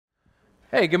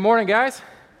Hey, good morning, guys.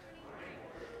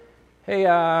 Hey,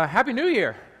 Happy New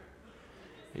Year.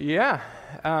 Yeah.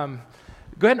 Go ahead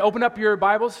and open up your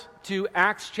Bibles to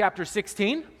Acts chapter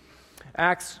 16.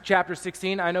 Acts chapter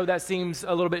 16. I know that seems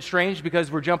a little bit strange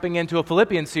because we're jumping into a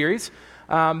Philippians series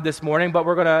this morning, but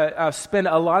we're going to spend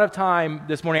a lot of time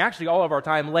this morning, actually all of our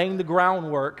time, laying the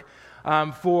groundwork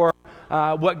for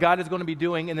what God is going to be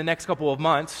doing in the next couple of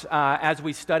months as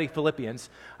we study Philippians.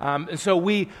 And so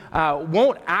we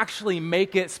won't actually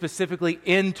make it specifically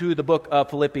into the book of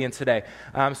Philippians today.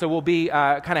 So we'll be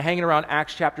kind of hanging around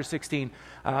Acts chapter 16.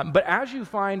 But as you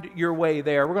find your way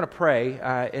there, we're going to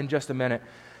pray in just a minute.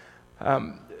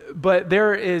 But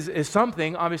there is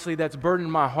something, obviously, that's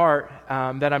burdened my heart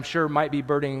that I'm sure might be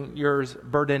burdening yours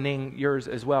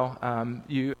as well.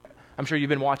 I'm sure you've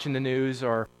been watching the news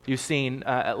or you've seen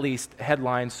at least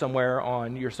headlines somewhere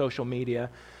on your social media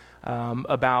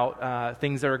about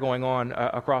things that are going on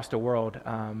across the world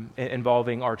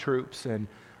involving our troops. And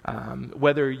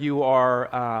whether you are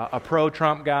a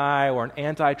pro-Trump guy or an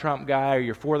anti-Trump guy, or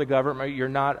you're for the government, you're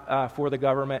not for the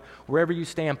government, wherever you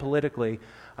stand politically,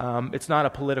 it's not a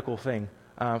political thing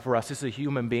for us. This is a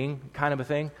human being kind of a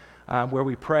thing where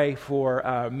we pray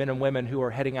for men and women who are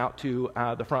heading out to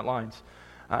the front lines.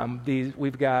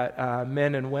 We've got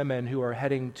men and women who are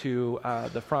heading to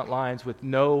the front lines with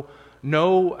no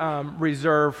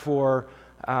reserve for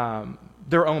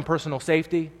their own personal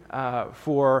safety,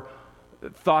 for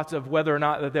thoughts of whether or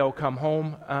not that they'll come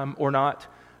home or not.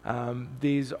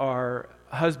 These are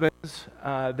husbands,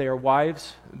 they are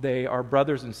wives, they are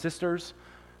brothers and sisters.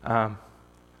 They're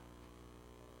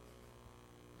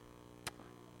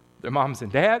moms and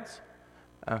dads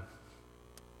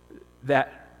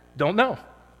that don't know.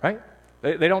 Right?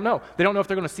 They don't know. They don't know if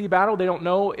they're going to see battle. They don't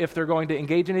know if they're going to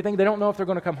engage anything. They don't know if they're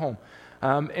going to come home.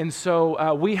 And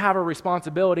so we have a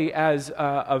responsibility as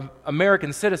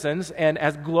American citizens and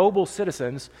as global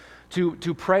citizens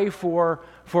to pray for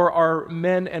our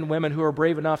men and women who are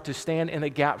brave enough to stand in the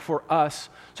gap for us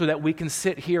so that we can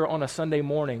sit here on a Sunday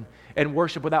morning and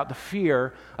worship without the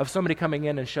fear of somebody coming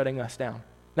in and shutting us down.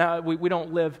 Now, we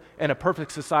don't live in a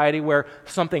perfect society where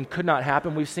something could not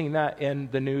happen. We've seen that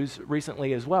in the news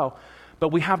recently as well. But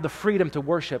we have the freedom to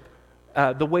worship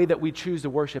the way that we choose to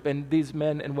worship. And these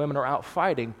men and women are out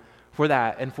fighting for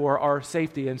that and for our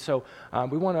safety. And so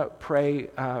we want to pray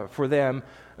for them.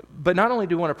 But not only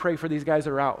do we want to pray for these guys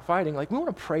that are out fighting, we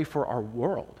want to pray for our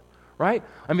world, right?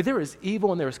 I mean, there is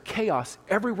evil and there is chaos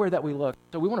everywhere that we look.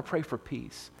 So we want to pray for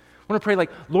peace. I want to pray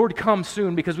Lord, come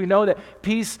soon, because we know that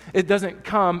peace, it doesn't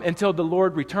come until the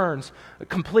Lord returns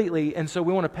completely. And so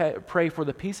we want to pray for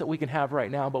the peace that we can have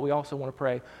right now, but we also want to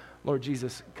pray, Lord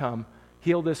Jesus, come.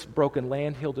 Heal this broken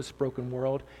land, heal this broken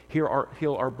world,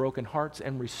 heal our broken hearts,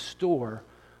 and restore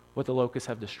what the locusts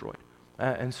have destroyed.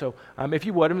 And so if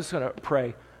you would, I'm just going to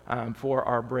pray for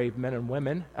our brave men and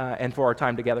women and for our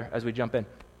time together as we jump in.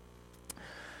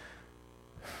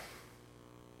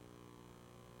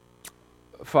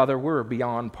 Father, we're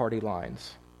beyond party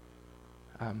lines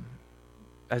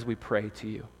as we pray to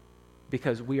you,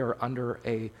 because we are under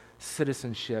a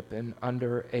citizenship and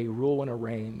under a rule and a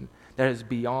reign that is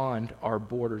beyond our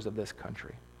borders of this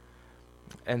country.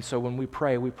 And so when we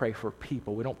pray for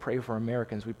people. We don't pray for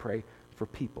Americans, we pray for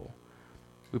people.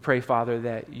 We pray, Father,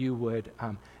 that you would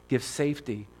give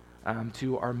safety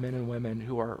to our men and women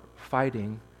who are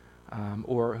fighting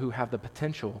or who have the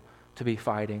potential to be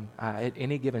fighting at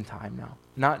any given time now,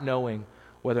 not knowing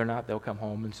whether or not they'll come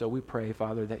home. And so we pray,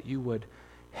 Father, that you would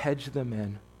hedge them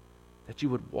in, that you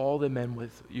would wall them in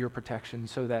with your protection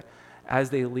so that as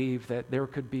they leave, that there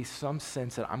could be some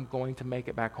sense that I'm going to make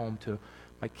it back home to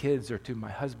my kids or to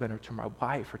my husband or to my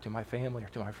wife or to my family or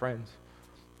to my friends.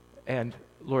 And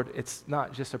Lord, it's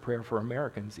not just a prayer for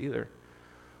Americans either.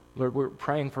 Lord, we're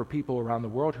praying for people around the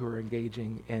world who are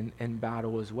engaging in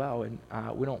battle as well. And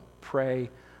we don't pray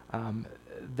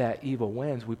that evil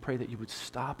wins. We pray that you would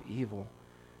stop evil.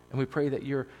 And we pray that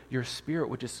your spirit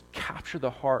would just capture the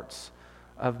hearts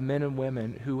of men and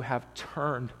women who have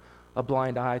turned a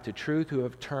blind eye to truth, who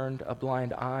have turned a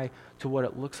blind eye to what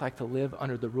it looks like to live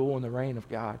under the rule and the reign of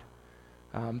God,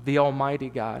 the Almighty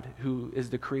God, who is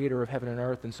the creator of heaven and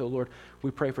earth. And so, Lord,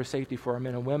 we pray for safety for our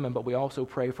men and women, but we also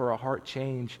pray for a heart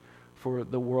change for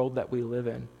the world that we live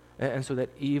in. And so that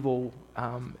evil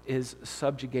is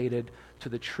subjugated to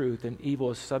the truth, and evil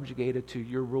is subjugated to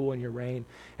your rule and your reign.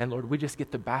 And Lord, we just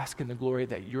get to bask in the glory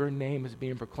that your name is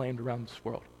being proclaimed around this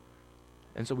world.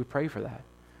 And so we pray for that.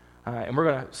 And we're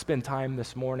going to spend time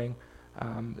this morning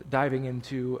diving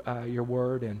into your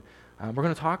word, and we're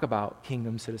going to talk about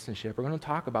kingdom citizenship. We're going to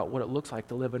talk about what it looks like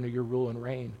to live under your rule and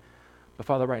reign. But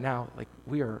Father, right now,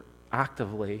 we are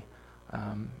actively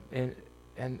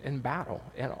in battle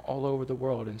and all over the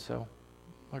world. And so,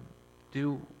 Lord,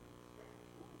 do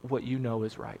what you know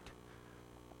is right.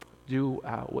 Do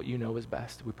what you know is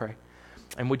best, we pray.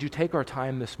 And would you take our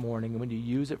time this morning, and would you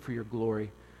use it for your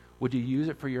glory? Would you use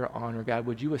it for your honor, God?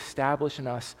 Would you establish in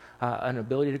us an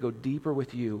ability to go deeper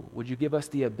with you? Would you give us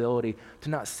the ability to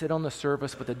not sit on the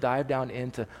surface, but to dive down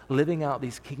into living out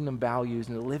these kingdom values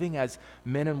and living as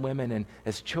men and women and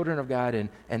as children of God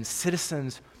and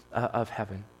citizens of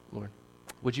heaven, Lord?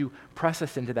 Would you press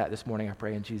us into that this morning, I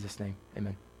pray, in Jesus' name.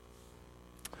 Amen.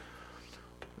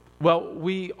 Well,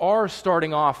 we are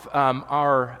starting off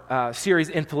our series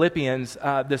in Philippians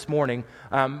this morning,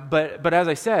 but as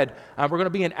I said, we're going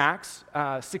to be in Acts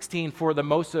 16 for the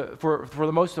most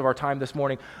of our time this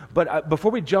morning. But before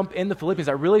we jump into Philippians,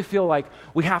 I really feel like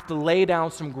we have to lay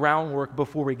down some groundwork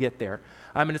before we get there.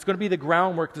 And it's going to be the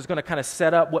groundwork that's going to kind of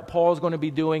set up what Paul is going to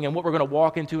be doing and what we're going to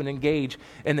walk into and engage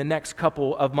in the next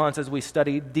couple of months as we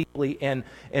study deeply in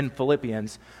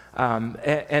Philippians.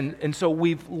 And so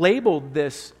we've labeled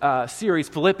this series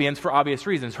Philippians for obvious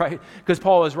reasons, right? Because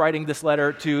Paul is writing this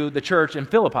letter to the church in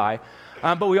Philippi.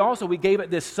 But we gave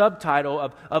it this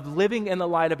subtitle of living in the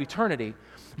light of eternity,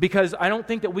 because I don't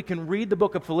think that we can read the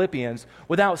book of Philippians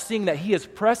without seeing that he is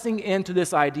pressing into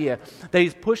this idea that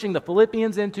he's pushing the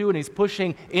Philippians into, and he's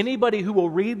pushing anybody who will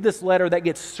read this letter that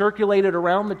gets circulated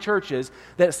around the churches,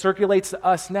 that circulates to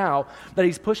us now, that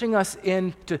he's pushing us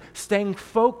into staying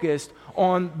focused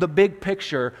on the big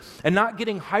picture and not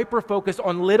getting hyper-focused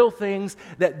on little things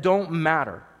that don't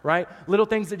matter, right? Little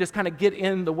things that just kind of get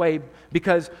in the way,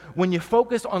 because when you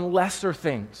focus on lesser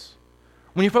things,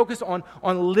 when you focus on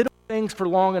little things for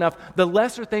long enough, the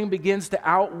lesser thing begins to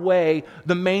outweigh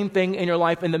the main thing in your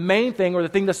life, and the main thing, or the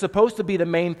thing that's supposed to be the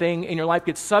main thing in your life,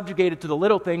 gets subjugated to the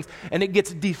little things, and it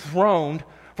gets dethroned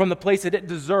from the place that it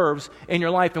deserves in your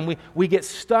life, and we get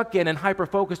stuck in and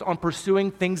hyper-focused on pursuing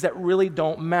things that really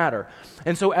don't matter.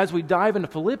 And so as we dive into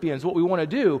Philippians, what we want to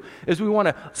do is we want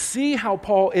to see how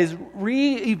Paul is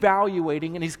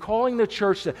re-evaluating, and he's calling the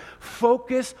church to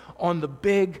focus on the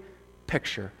big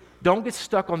picture. Don't get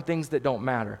stuck on things that don't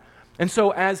matter. And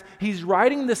so as he's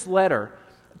writing this letter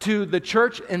to the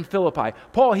church in Philippi,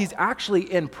 Paul, he's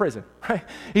actually in prison, right?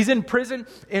 He's in prison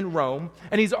in Rome,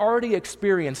 and he's already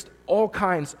experienced all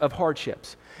kinds of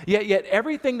hardships. Yet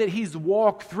everything that he's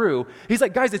walked through, he's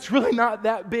like, guys, it's really not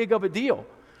that big of a deal.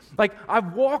 Like,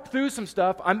 I've walked through some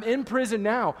stuff, I'm in prison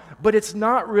now, but it's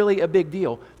not really a big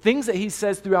deal. Things that he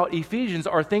says throughout Ephesians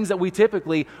are things that we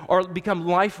typically become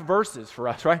life verses for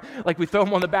us, right? Like, we throw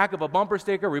them on the back of a bumper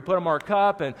sticker, we put them on our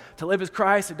cup, and to live is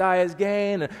Christ, to die is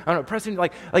gain, and I don't know, pressing,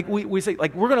 we say,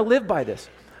 we're going to live by this.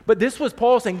 But this was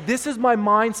Paul saying, this is my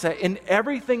mindset in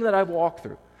everything that I've walked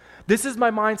through. This is my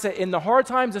mindset in the hard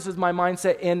times, this is my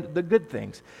mindset in the good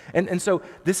things. And so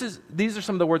these are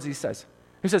some of the words he says.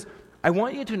 He says, I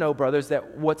want you to know, brothers,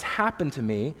 that what's happened to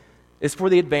me is for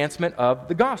the advancement of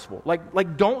the gospel.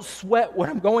 Like don't sweat what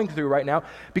I'm going through right now,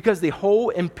 because the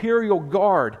whole imperial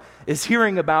guard is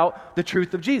hearing about the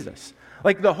truth of Jesus.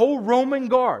 Like the whole Roman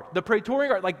guard, the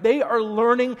Praetorian guard, like they are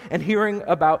learning and hearing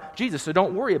about Jesus. So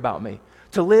don't worry about me.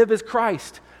 To live is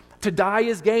Christ. To die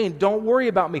is gain. Don't worry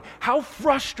about me. How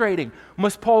frustrating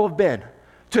must Paul have been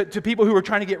to people who were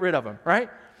trying to get rid of him, right?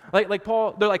 Like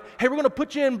Paul, they're like, hey, we're going to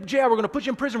put you in jail, we're going to put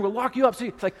you in prison, we're going to lock you up. So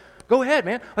it's like, go ahead,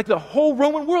 man. Like the whole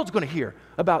Roman world's going to hear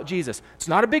about Jesus. It's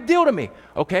not a big deal to me.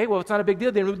 Okay, well, it's not a big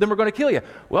deal, then we're going to kill you.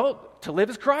 Well, to live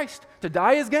is Christ, to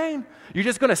die is gain. You're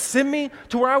just going to send me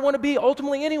to where I want to be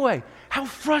ultimately anyway. How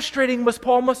frustrating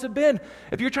Paul must have been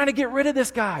if you're trying to get rid of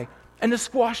this guy and to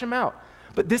squash him out.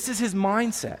 But this is his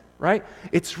mindset, right?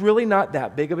 It's really not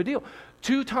that big of a deal.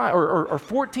 2 times or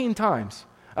 14 times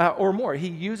or more, he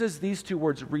uses these 2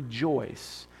 words,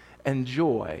 rejoice and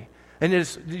joy. And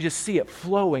you just see it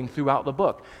flowing throughout the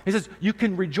book. He says, you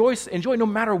can rejoice and joy no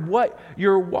matter what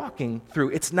you're walking through.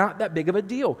 It's not that big of a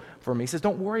deal for me. He says,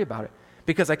 don't worry about it,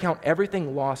 because I count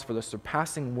everything lost for the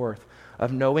surpassing worth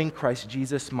of knowing Christ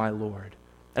Jesus my Lord.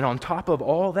 And on top of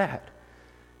all that,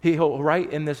 he'll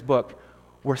write in this book,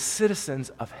 we're citizens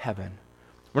of heaven.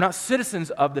 We're not citizens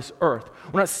of this earth.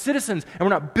 We're not citizens, and we're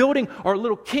not building our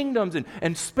little kingdoms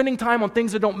and spending time on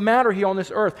things that don't matter here on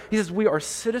this earth. He says we are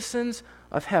citizens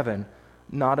of heaven,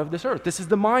 not of this earth. This is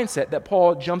the mindset that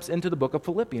Paul jumps into the book of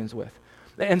Philippians with.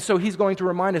 And so he's going to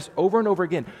remind us over and over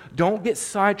again, don't get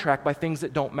sidetracked by things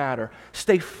that don't matter.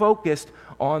 Stay focused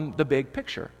on the big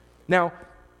picture. Now,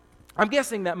 I'm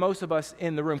guessing that most of us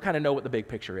in the room kind of know what the big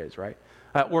picture is, right?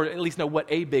 Or at least know what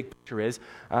a big picture is.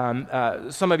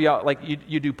 Some of y'all, like,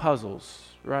 you do puzzles,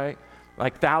 right?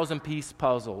 Like 1,000-piece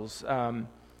puzzles. I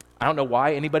don't know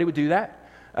why anybody would do that,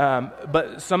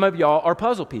 but some of y'all are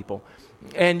puzzle people.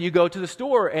 And you go to the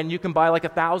store and you can buy like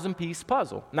 1,000-piece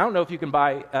puzzle. And I don't know if you can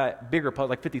buy bigger puzzles,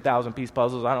 like 50,000-piece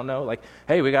puzzles. I don't know. Like,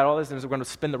 hey, we got all this, and we're going to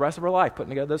spend the rest of our life putting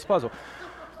together this puzzle.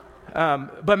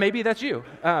 But maybe that's you.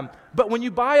 But when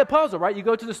you buy a puzzle, right, you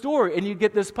go to the store and you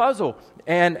get this puzzle,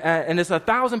 and it's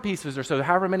 1,000 pieces or so,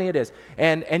 however many it is,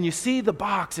 and you see the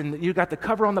box, and you got the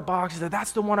cover on the box. You say,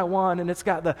 that's the one I want, and it's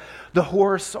got the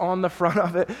horse on the front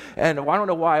of it. And I don't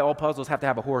know why all puzzles have to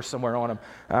have a horse somewhere on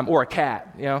them, or a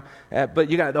cat, but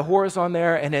you got the horse on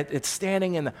there, and it's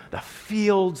standing in the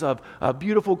fields of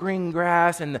beautiful green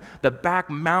grass, and the back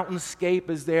mountainscape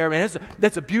is there, and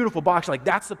that's a beautiful box. Like,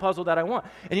 that's the puzzle that I want.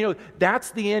 And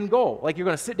that's the end goal. Like, you're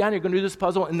going to sit down, you're going to do this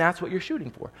puzzle, and that's what you're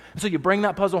shooting for. And so you bring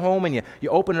that puzzle home, and you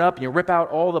open it up, and you rip out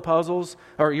all the puzzles,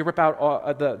 or you rip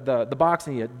out the box,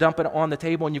 and you dump it on the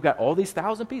table, and you've got all these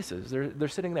 1,000 pieces. They're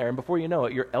sitting there, and before you know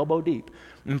it, you're elbow deep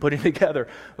in putting together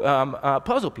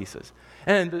puzzle pieces.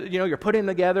 And, you're putting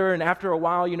them together, and after a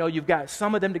while, you've got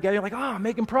some of them together. You're like, I'm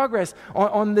making progress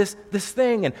on this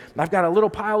thing, and I've got a little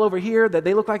pile over here that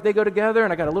they look like they go together,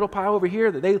 and I got a little pile over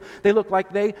here that they look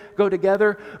like they go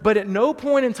together. But at no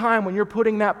point in time when you're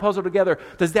putting that puzzle together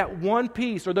does that one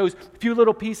piece or those few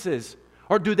little pieces,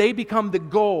 or do they become the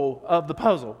goal of the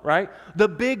puzzle, right? The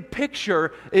big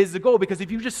picture is the goal, because if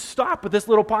you just stop with this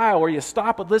little pile, or you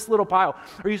stop with this little pile,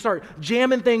 or you start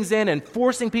jamming things in and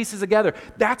forcing pieces together,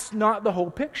 that's not the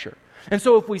whole picture. And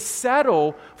so if we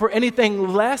settle for anything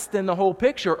less than the whole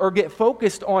picture, or get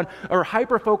focused on, or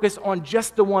hyper-focused on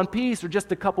just the one piece or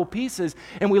just a couple pieces,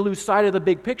 and we lose sight of the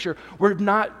big picture,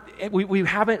 we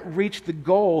haven't reached the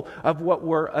goal of what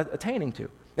we're attaining to.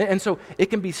 And so it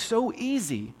can be so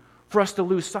easy for us to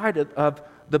lose sight of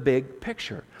the big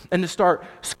picture and to start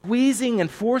squeezing and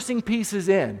forcing pieces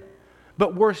in.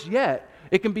 But worse yet,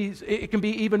 it can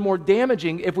be even more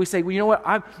damaging if we say, well, you know what,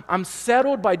 I'm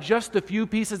settled by just a few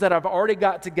pieces that I've already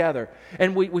got together.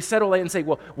 And we settle it and say,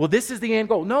 well, this is the end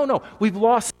goal. No, we've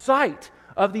lost sight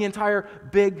of the entire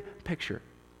big picture.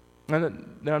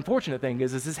 And the unfortunate thing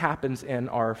is this happens in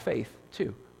our faith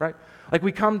too, right? Like,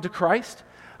 we come to Christ,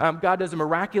 God does a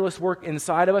miraculous work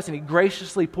inside of us, and He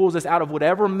graciously pulls us out of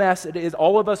whatever mess it is.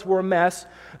 All of us were a mess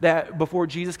that before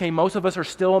Jesus came. Most of us are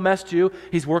still a mess too.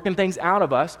 He's working things out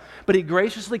of us, but He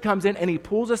graciously comes in and He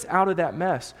pulls us out of that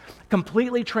mess,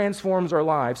 completely transforms our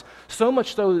lives, so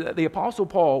much so that the Apostle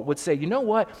Paul would say, you know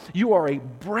what? You are a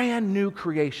brand new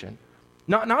creation.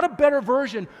 Not a better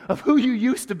version of who you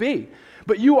used to be,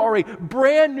 but you are a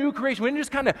brand new creation. We didn't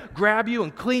just kind of grab you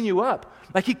and clean you up.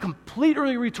 Like, He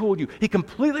completely retooled you. He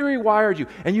completely rewired you,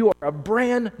 and you are a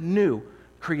brand new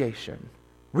creation.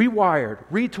 Rewired,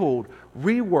 retooled,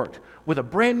 reworked, with a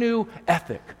brand new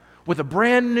ethic, with a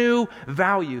brand new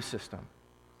value system.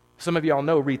 Some of y'all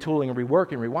know retooling and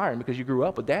reworking and rewiring because you grew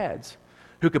up with dads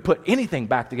who could put anything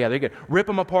back together. They could rip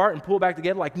them apart and pull back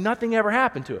together like nothing ever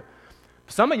happened to it.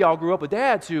 Some of y'all grew up with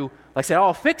dads who said,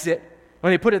 I'll fix it.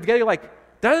 When they put it together, you're like,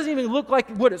 that doesn't even look like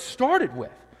what it started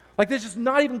with. Like, this is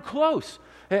not even close.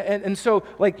 And so,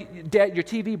 like, Dad, your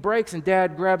TV breaks, and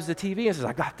Dad grabs the TV and says,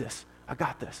 I got this.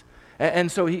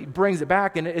 And so he brings it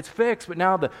back, and it's fixed, but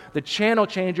now the channel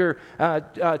changer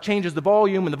changes the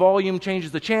volume, and the volume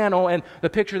changes the channel, and the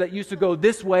picture that used to go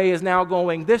this way is now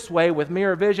going this way with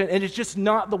mirror vision, and it's just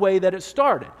not the way that it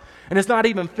started. And it's not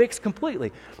even fixed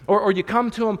completely. Or you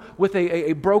come to him with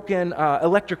a broken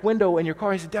electric window in your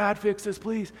car. He says, Dad, fix this,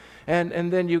 please.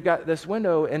 And then you got this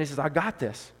window, and he says, I got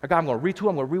this. I'm going to retool,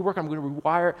 I'm going to rework, I'm going to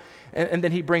rewire. And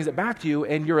then he brings it back to you,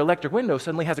 and your electric window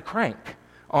suddenly has a crank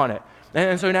on it.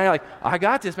 And so now you're like, I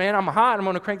got this, man. I'm hot. I'm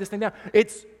going to crank this thing down.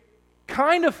 It's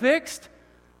kind of fixed,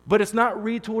 but it's not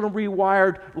retooled and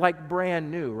rewired like brand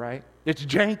new, right? It's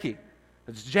janky.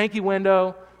 It's a janky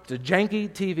window. It's a janky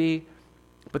TV.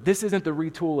 But this isn't the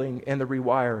retooling and the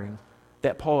rewiring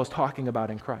that Paul is talking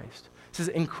about in Christ. He says,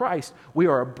 in Christ, we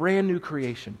are a brand new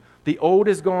creation. The old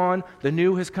is gone. The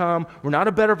new has come. We're not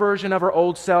a better version of our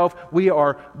old self. We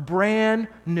are brand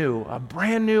new, a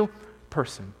brand new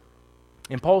person.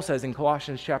 And Paul says in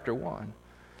Colossians chapter 1,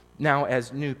 now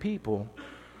as new people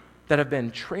that have been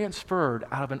transferred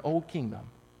out of an old kingdom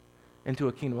into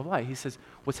a kingdom of light, he says,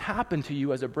 what's happened to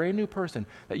you as a brand new person,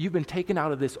 that you've been taken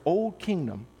out of this old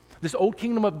kingdom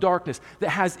of darkness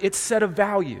that has its set of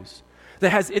values,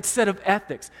 that has its set of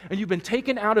ethics, and you've been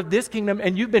taken out of this kingdom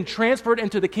and you've been transferred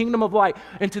into the kingdom of light,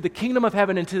 into the kingdom of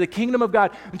heaven, into the kingdom of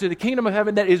God, into the kingdom of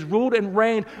heaven that is ruled and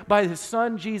reigned by His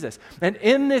Son, Jesus. And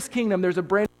in this kingdom, there's a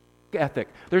brand new ethic.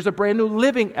 There's a brand new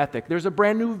living ethic. There's a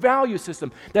brand new value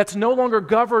system that's no longer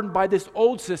governed by this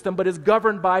old system, but is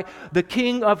governed by the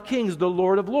King of Kings, the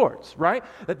Lord of Lords, right?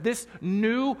 That this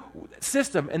new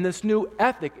system and this new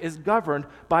ethic is governed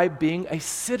by being a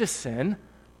citizen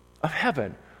of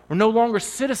heaven. We're no longer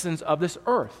citizens of this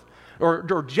earth,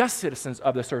 or just citizens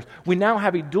of this earth. We now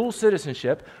have a dual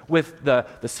citizenship with the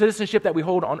citizenship that we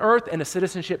hold on earth and the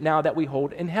citizenship now that we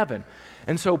hold in heaven.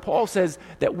 And so Paul says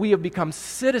that we have become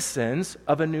citizens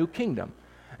of a new kingdom.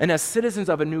 And as citizens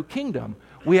of a new kingdom,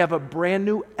 we have a brand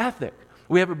new ethic.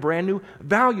 We have a brand new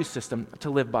value system to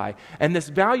live by. And this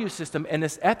value system and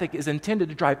this ethic is intended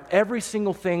to drive every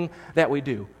single thing that we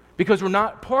do, because we're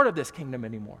not part of this kingdom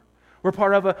anymore. We're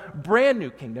part of a brand new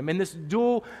kingdom in this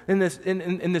dual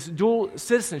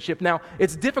citizenship. Now,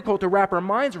 it's difficult to wrap our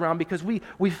minds around because we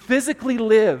physically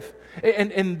live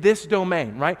in this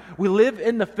domain, right? We live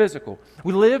in the physical.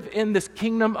 We live in this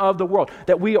kingdom of the world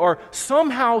that we are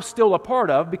somehow still a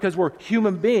part of because we're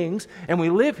human beings and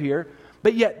we live here,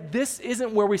 but yet this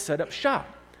isn't where we set up shop.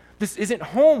 This isn't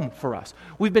home for us.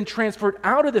 We've been transferred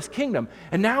out of this kingdom,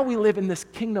 and now we live in this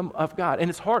kingdom of God. And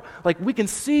it's hard, like we can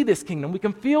see this kingdom, we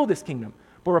can feel this kingdom,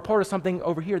 but we're a part of something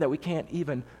over here that we can't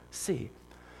even see.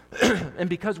 And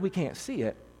because we can't see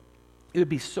it, it would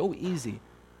be so easy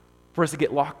for us to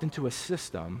get locked into a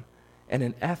system and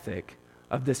an ethic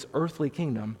of this earthly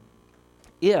kingdom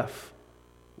if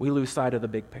we lose sight of the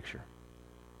big picture.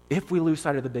 If we lose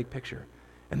sight of the big picture.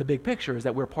 And the big picture is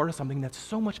that we're part of something that's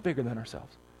so much bigger than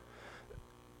ourselves.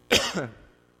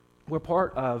 We're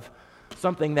part of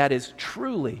something that is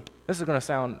truly, this is going to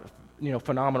sound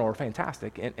phenomenal or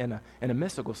fantastic in a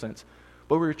mystical sense,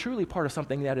 but we're truly part of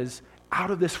something that is out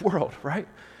of this world, right?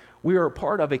 We are a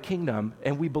part of a kingdom,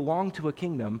 and we belong to a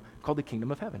kingdom called the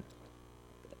kingdom of heaven.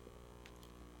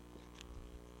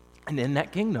 And in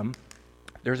that kingdom,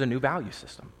 there's a new value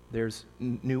system. There's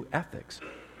new ethics.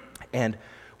 And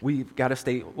we've got to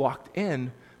stay locked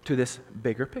in to this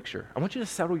bigger picture. I want you to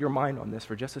settle your mind on this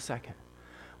for just a second.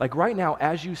 Like right now,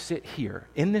 as you sit here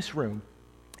in this room,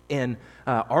 in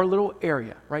our little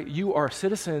area, right? You are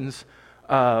citizens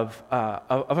of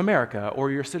America,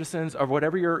 or you're citizens of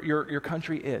whatever your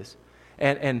country is.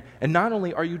 And not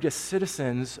only are you just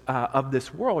citizens of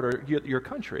this world or your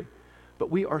country,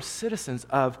 but we are citizens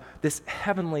of this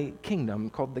heavenly kingdom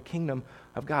called the kingdom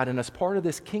of God. And as part of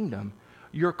this kingdom,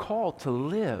 you're called to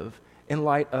live in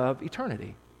light of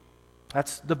eternity.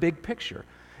 That's the big picture.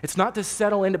 It's not to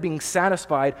settle into being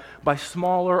satisfied by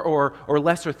smaller or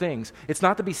lesser things. It's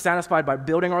not to be satisfied by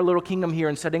building our little kingdom here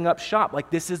and setting up shop. Like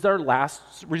this is our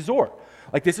last resort.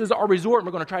 Like this is our resort, and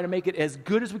we're going to try to make it as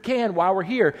good as we can while we're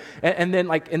here. And then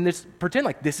pretend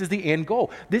like this is the end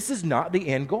goal. This is not the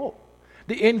end goal.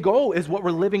 The end goal is what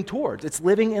we're living towards. It's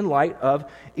living in light of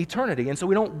eternity. And so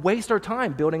we don't waste our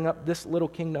time building up this little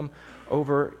kingdom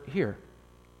over here.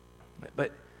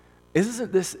 But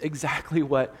isn't this exactly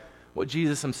what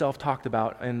Jesus himself talked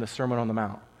about in the Sermon on the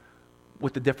Mount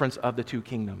with the difference of the two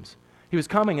kingdoms? He was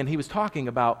coming and he was talking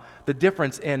about the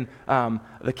difference in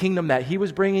the kingdom that he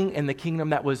was bringing and the kingdom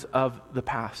that was of the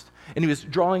past. And he was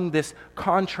drawing this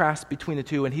contrast between the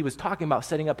two, and he was talking about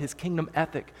setting up his kingdom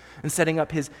ethic and setting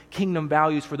up his kingdom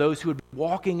values for those who would be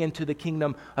walking into the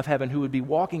kingdom of heaven, who would be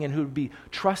walking and who would be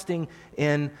trusting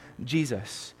in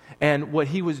Jesus. And what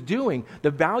he was doing, the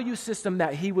value system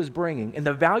that he was bringing, and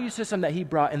the value system that he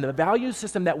brought, and the value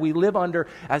system that we live under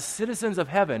as citizens of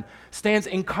heaven stands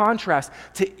in contrast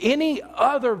to any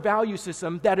other value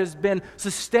system that has been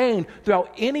sustained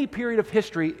throughout any period of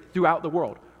history throughout the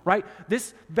world, right?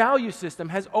 This value system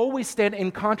has always stood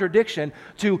in contradiction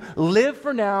to live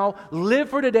for now, live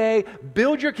for today,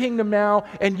 build your kingdom now,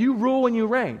 and you rule and you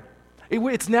reign.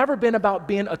 It's never been about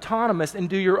being autonomous and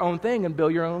do your own thing and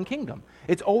build your own kingdom.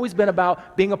 It's always been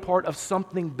about being a part of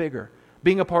something bigger,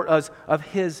 being a part of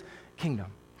his kingdom.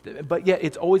 But yet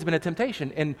it's always been a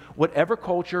temptation in whatever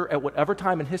culture, at whatever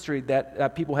time in history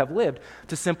that people have lived,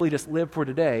 to simply just live for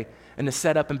today and to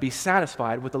set up and be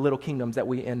satisfied with the little kingdoms that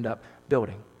we end up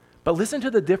building. But listen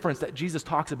to the difference that Jesus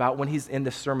talks about when he's in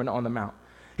this Sermon on the Mount.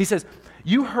 He says,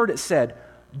 you heard it said,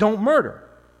 don't murder.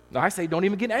 I say, don't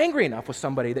even get angry enough with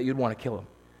somebody that you'd want to kill them.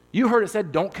 You heard it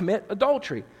said, don't commit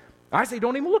adultery. I say,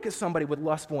 don't even look at somebody with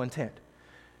lustful intent.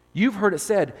 You've heard it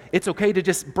said, it's okay to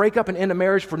just break up and end a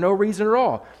marriage for no reason at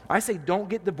all. I say, don't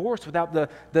get divorced without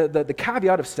the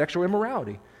caveat of sexual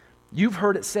immorality. You've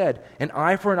heard it said, an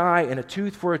eye for an eye and a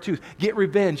tooth for a tooth. Get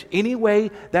revenge any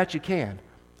way that you can.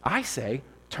 I say,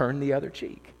 turn the other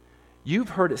cheek.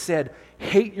 You've heard it said,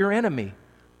 hate your enemy.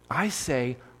 I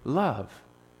say, love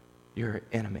your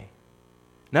enemy.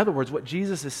 In other words, what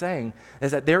Jesus is saying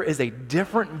is that there is a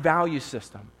different value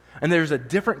system And there's a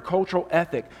different cultural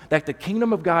ethic that the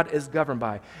kingdom of God is governed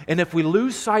by. And if we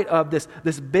lose sight of this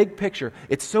big picture,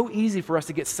 it's so easy for us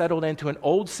to get settled into an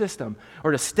old system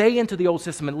or to stay into the old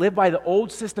system and live by the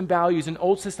old system values and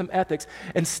old system ethics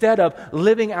instead of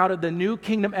living out of the new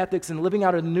kingdom ethics and living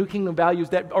out of the new kingdom values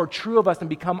that are true of us and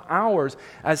become ours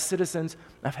as citizens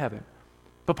of heaven.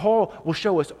 But Paul will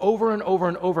show us over and over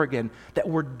and over again that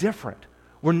we're different.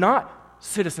 We're not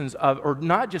citizens of, or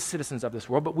not just citizens of this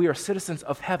world, but we are citizens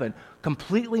of heaven,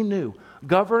 completely new,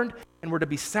 governed, and we're to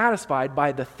be satisfied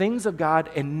by the things of God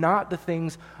and not the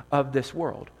things of this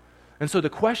world. And so the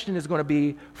question is going to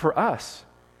be for us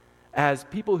as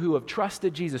people who have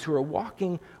trusted Jesus, who are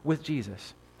walking with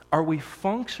Jesus, are we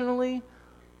functionally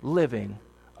living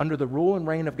under the rule and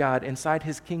reign of God inside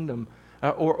his kingdom?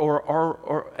 When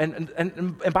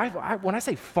I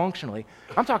say functionally,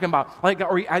 I'm talking about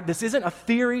this isn't a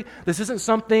theory, this isn't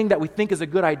something that we think is a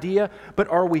good idea, but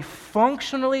are we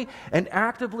functionally and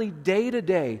actively day to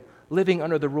day living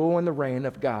under the rule and the reign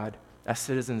of God as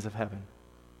citizens of heaven?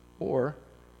 Or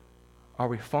are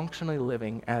we functionally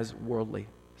living as worldly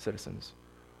citizens,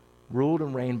 ruled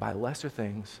and reigned by lesser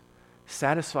things,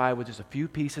 satisfied with just a few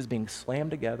pieces being slammed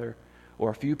together, or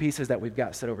a few pieces that we've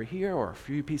got set over here, or a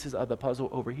few pieces of the puzzle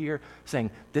over here, saying,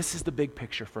 this is the big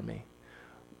picture for me,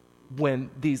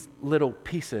 when these little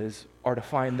pieces are to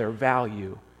find their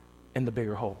value in the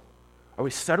bigger whole? Are we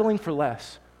settling for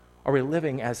less? Are we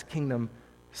living as kingdom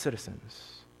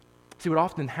citizens? See, what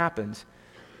often happens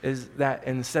is that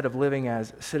instead of living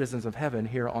as citizens of heaven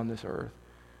here on this earth,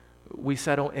 we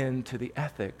settle into the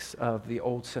ethics of the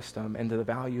old system and to the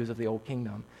values of the old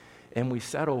kingdom. And we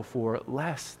settle for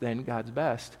less than God's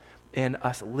best in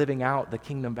us living out the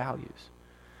kingdom values.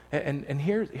 And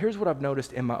here's what I've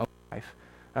noticed in my own life.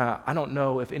 I don't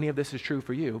know if any of this is true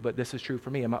for you, but this is true for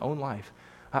me in my own life.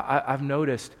 I've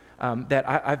noticed that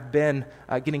I've been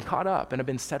getting caught up and I've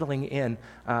been settling in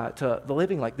to the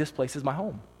living like this place is my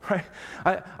home, right?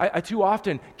 I too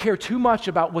often care too much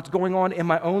about what's going on in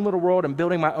my own little world and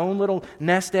building my own little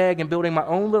nest egg and building my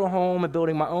own little home and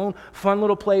building my own fun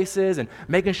little places and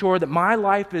making sure that my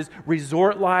life is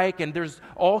resort-like and there's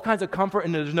all kinds of comfort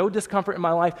and there's no discomfort in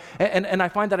my life. And I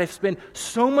find that I spend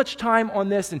so much time on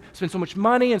this and spend so much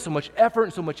money and so much effort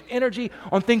and so much energy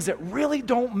on things that really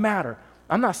don't matter.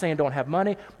 I'm not saying don't have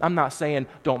money. I'm not saying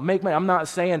don't make money. I'm not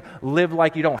saying live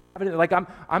like you don't have it. Like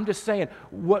I'm just saying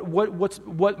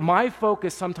what my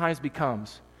focus sometimes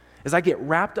becomes is I get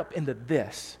wrapped up into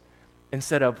this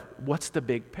instead of what's the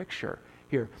big picture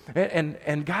here.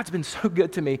 And God's been so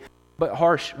good to me, but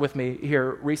harsh with me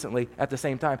here recently at the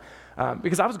same time,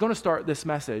 because I was going to start this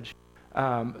message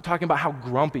talking about how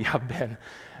grumpy I've been.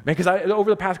 Because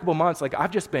over the past couple months, I've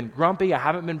just been grumpy. I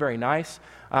haven't been very nice.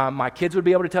 My kids would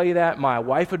be able to tell you that. My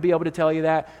wife would be able to tell you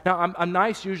that. Now, I'm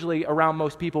nice usually around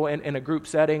most people in a group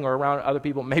setting or around other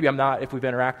people. Maybe I'm not. If we've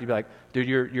interacted, you'd be like, dude,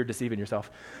 you're deceiving yourself.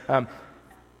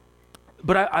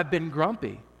 But I've been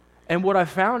grumpy. And what I've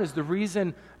found is the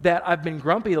reason that I've been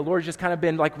grumpy, the Lord's just kind of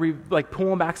been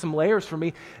pulling back some layers for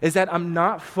me, is that I'm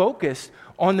not focused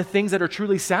on the things that are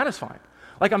truly satisfying.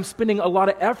 I'm spending a lot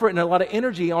of effort and a lot of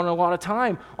energy on a lot of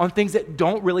time on things that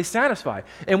don't really satisfy.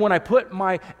 And when I put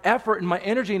my effort and my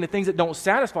energy into things that don't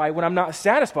satisfy, when I'm not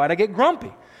satisfied, I get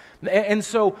grumpy. And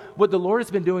so what the Lord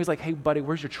has been doing is hey, buddy,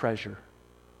 where's your treasure?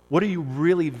 What are you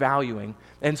really valuing?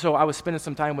 And so I was spending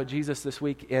some time with Jesus this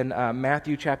week in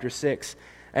Matthew chapter 6,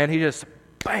 and he just,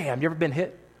 bam, you ever been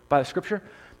hit by the scripture?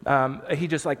 He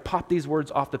just popped these words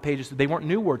off the pages. They weren't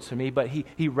new words to me, but he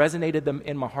resonated them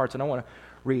in my heart. And I want to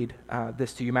read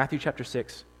this to you. Matthew chapter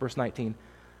 6, verse 19.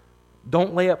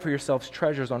 Don't lay up for yourselves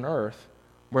treasures on earth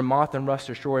where moth and rust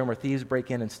destroy and where thieves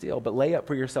break in and steal, but lay up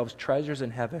for yourselves treasures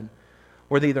in heaven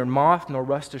where neither moth nor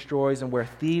rust destroys and where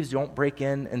thieves don't break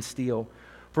in and steal.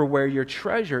 For where your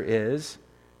treasure is,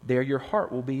 there your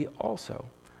heart will be also.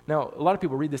 Now, a lot of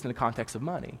people read this in the context of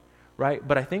money, right?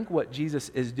 But I think what Jesus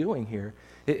is doing here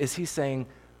is he's saying,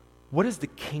 what is the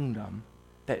kingdom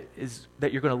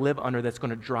that you're going to live under that's going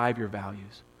to drive your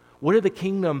values? What's the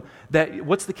kingdom that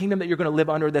you're going to live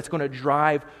under that's going to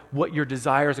drive what your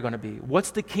desires are going to be?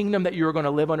 What's the kingdom that you're going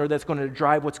to live under that's going to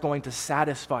drive what's going to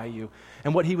satisfy you?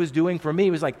 And what he was doing for me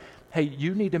was hey,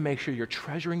 you need to make sure you're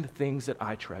treasuring the things that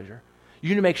I treasure. You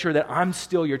need to make sure that I'm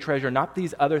still your treasure, not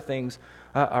these other things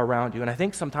around you. And I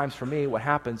think sometimes for me what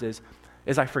happens is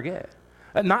I forget.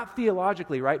 Not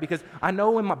theologically, right? Because I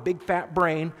know in my big fat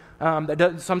brain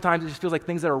sometimes it just feels like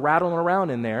things that are rattling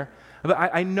around in there. But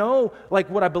I know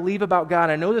what I believe about God.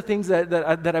 I know the things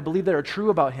that I believe that are true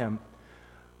about him.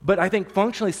 But I think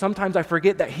functionally sometimes I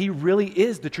forget that he really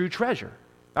is the true treasure.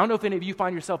 I don't know if any of you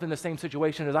find yourself in the same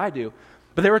situation as I do.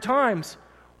 But there are times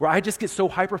where I just get so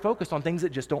hyper-focused on things that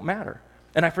just don't matter.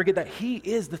 And I forget that he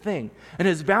is the thing. And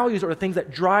his values are the things that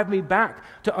drive me back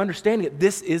to understanding that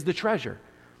this is the treasure.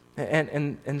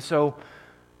 And so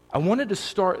I wanted to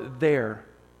start there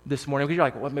this morning, because you're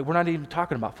like, well, we're not even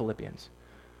talking about Philippians.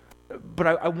 But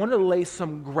I want to lay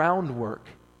some groundwork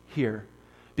here,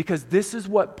 because this is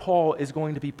what Paul is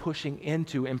going to be pushing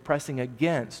into and pressing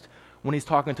against when he's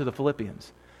talking to the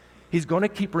Philippians. He's going to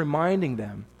keep reminding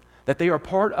them that they are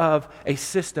part of a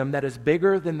system that is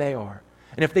bigger than they are.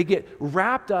 And if they get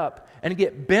wrapped up and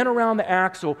get bent around the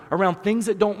axle around things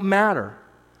that don't matter,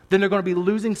 then they're going to be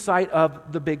losing sight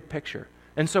of the big picture.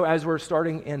 And so as we're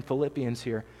starting in Philippians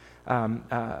here,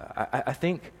 I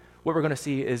think what we're going to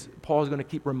see is Paul is going to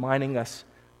keep reminding us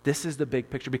this is the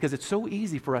big picture, because it's so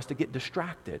easy for us to get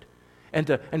distracted and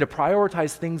to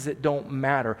prioritize things that don't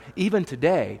matter, even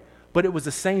today, but it was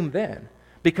the same then.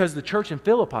 Because the church in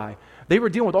Philippi, they were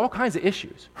dealing with all kinds of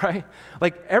issues, right?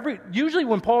 Like usually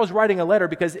when Paul is writing a letter,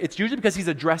 because he's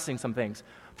addressing some things.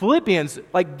 Philippians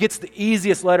gets the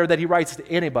easiest letter that he writes to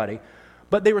anybody,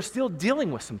 but they were still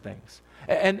dealing with some things.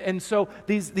 And so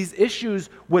these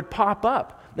issues would pop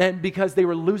up, and because they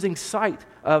were losing sight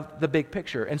of the big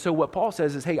picture. And so what Paul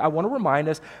says is, hey, I want to remind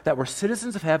us that we're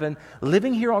citizens of heaven,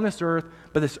 living here on this earth,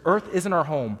 but this earth isn't our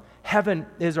home. Heaven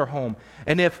is our home.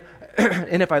 And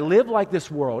if I live like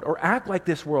this world, or act like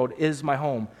this world is my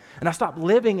home, and I stop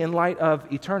living in light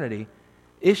of eternity,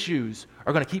 issues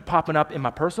are going to keep popping up in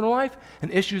my personal life,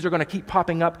 and issues are going to keep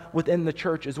popping up within the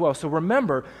church as well. So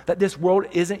remember that this world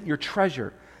isn't your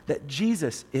treasure, that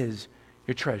Jesus is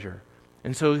your treasure.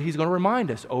 And so he's going to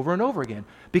remind us over and over again,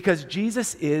 because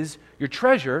Jesus is your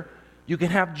treasure, you can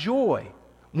have joy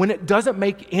when it doesn't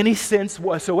make any sense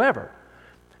whatsoever.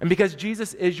 And because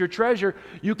Jesus is your treasure,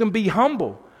 you can be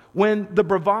humble when the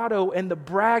bravado and the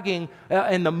bragging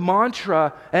and the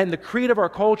mantra and the creed of our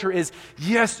culture is,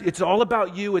 yes, it's all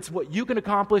about you, it's what you can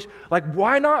accomplish.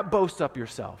 Why not boast up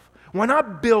yourself? Why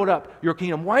not build up your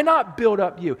kingdom? Why not build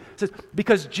up you? It says,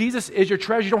 because Jesus is your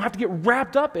treasure, you don't have to get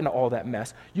wrapped up in all that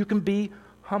mess. You can be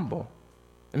humble.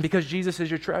 And because Jesus is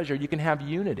your treasure, you can have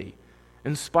unity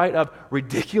in spite of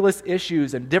ridiculous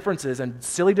issues and differences and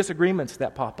silly disagreements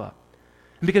that pop up.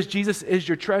 And because Jesus is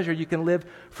your treasure, you can live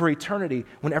for eternity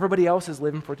when everybody else is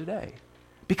living for today.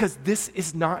 Because this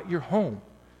is not your home.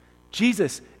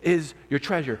 Jesus is your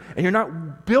treasure. And you're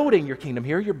not building your kingdom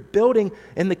here. You're building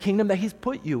in the kingdom that he's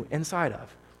put you inside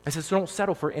of. I said, so don't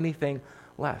settle for anything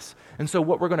less. And so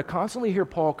what we're going to constantly hear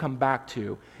Paul come back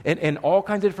to in all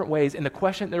kinds of different ways, and the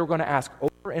question that we're going to ask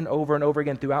over and over and over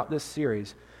again throughout this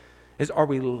series is, are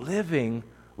we living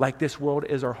like this world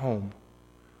is our home?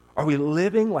 Are we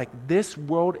living like this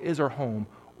world is our home,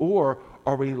 or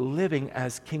are we living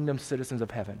as kingdom citizens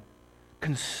of heaven,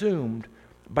 consumed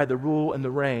by the rule and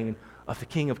the reign of the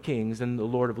King of Kings and the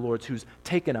Lord of Lords, who's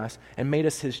taken us and made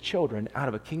us his children out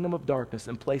of a kingdom of darkness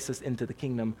and placed us into the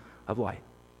kingdom of light?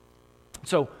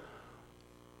 So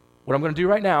what I'm going to do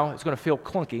right now is going to feel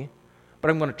clunky,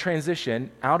 but I'm going to transition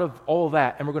out of all of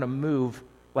that, and we're going to move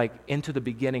into the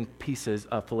beginning pieces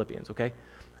of Philippians, okay?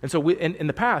 And so in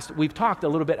the past, we've talked a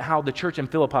little bit how the church in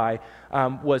Philippi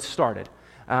was started.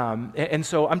 And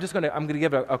so I'm going to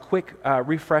give a quick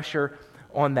refresher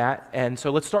on that. And so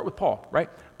let's start with Paul, right?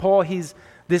 Paul, he's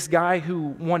this guy who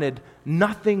wanted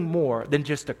nothing more than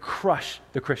just to crush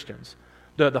the Christians,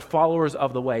 the followers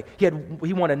of the way.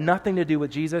 He wanted nothing to do with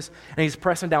Jesus, and he's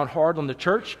pressing down hard on the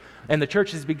church. And the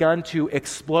church has begun to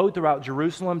explode throughout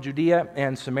Jerusalem, Judea,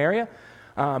 and Samaria.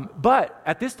 But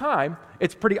at this time,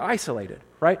 it's pretty isolated,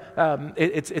 right?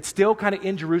 It's still kind of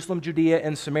in Jerusalem, Judea,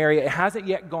 and Samaria. It hasn't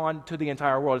yet gone to the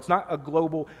entire world. It's not a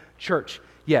global church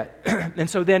yet. And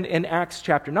so then in Acts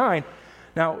chapter 9,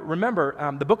 now remember,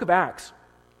 the book of Acts,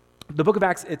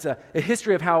 it's a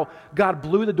history of how God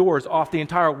blew the doors off the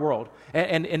entire world.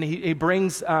 And he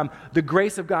brings the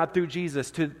grace of God through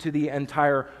Jesus to the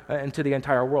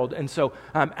entire world. And so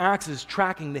Acts is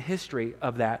tracking the history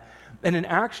of that. And in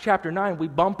Acts chapter 9, we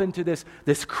bump into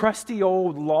this crusty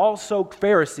old law-soaked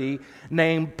Pharisee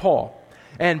named Paul.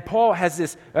 And Paul has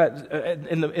this,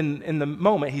 in the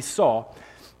moment he saw,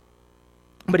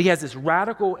 but he has this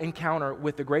radical encounter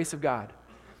with the grace of God.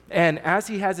 And as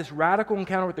he has this radical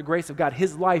encounter with the grace of God,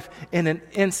 his life in an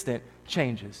instant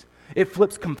changes. It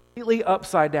flips completely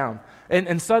upside down.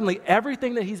 And suddenly,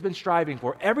 everything that he's been striving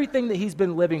for, everything that he's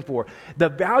been living for, the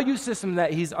value system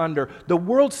that he's under, the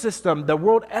world system, the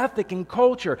world ethic and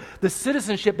culture, the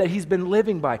citizenship that he's been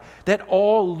living by, that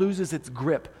all loses its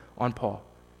grip on Paul.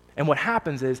 And what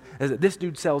happens is that this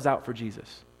dude sells out for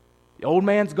Jesus. The old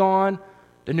man's gone,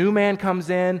 the new man comes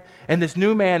in, and this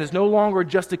new man is no longer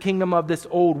just the kingdom of this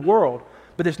old world,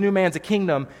 but this new man's a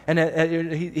kingdom, and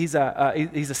he's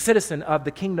a citizen of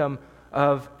the kingdom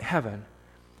of heaven.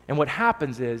 And what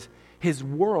happens is his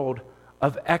world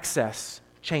of excess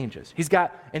changes. He's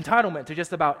got entitlement to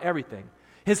just about everything.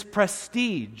 His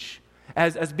prestige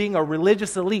as being a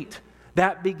religious elite,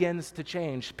 that begins to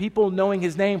change. People knowing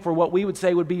his name for what we would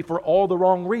say would be for all the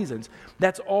wrong reasons.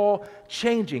 That's all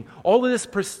changing. All of this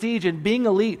prestige and being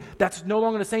elite, that's no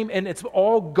longer the same, and it's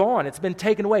all gone. It's been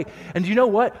taken away. And you know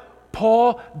what?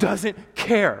 Paul doesn't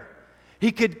care.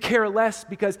 He could care less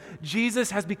because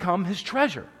Jesus has become his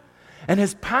treasure. And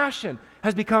his passion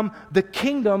has become the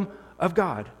kingdom of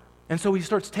God. And so he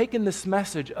starts taking this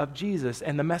message of Jesus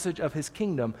and the message of his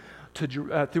kingdom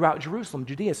to throughout Jerusalem,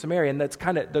 Judea, Samaria, and that's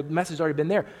kind of, the message has already been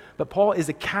there. But Paul is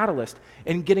a catalyst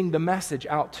in getting the message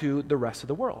out to the rest of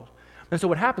the world. And so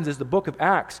what happens is the book of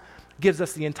Acts gives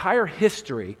us the entire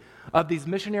history of these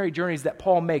missionary journeys that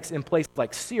Paul makes in places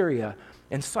like Syria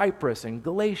and Cyprus and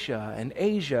Galatia and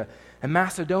Asia and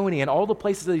Macedonia and all the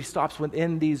places that he stops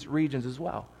within these regions as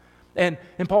well. And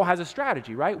Paul has a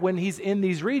strategy, right? When he's in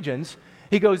these regions,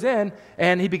 he goes in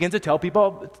and he begins to tell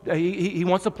people, he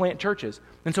wants to plant churches.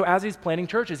 And so as he's planting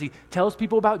churches, he tells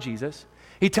people about Jesus.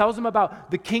 He tells them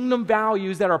about the kingdom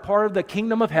values that are part of the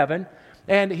kingdom of heaven.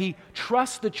 And he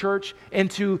trusts the church he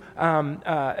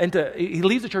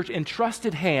leaves the church in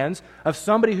trusted hands of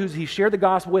somebody who he shared the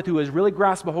gospel with, who has really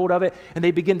grasped a hold of it, and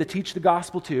they begin to teach the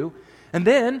gospel to. And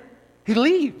then he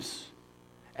leaves.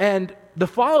 And the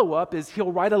follow-up is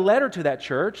he'll write a letter to that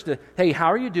church to, hey, how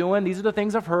are you doing? These are the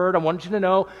things I've heard. I want you to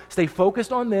know, stay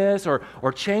focused on this or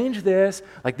change this.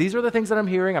 Like, these are the things that I'm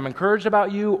hearing. I'm encouraged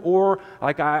about you, or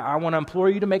like I want to implore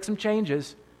you to make some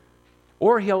changes.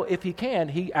 Or if he can,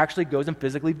 he actually goes and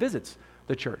physically visits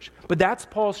the church. But that's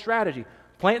Paul's strategy.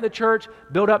 Plant the church,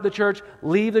 build up the church,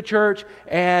 leave the church,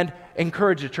 and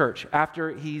encourage the church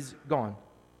after he's gone.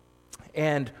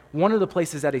 And one of the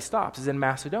places that he stops is in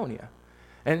Macedonia.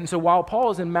 And so while Paul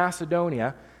is in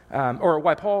Macedonia, or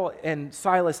while Paul and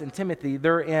Silas and Timothy,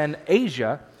 they're in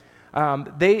Asia,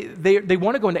 they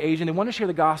want to go into Asia and they want to share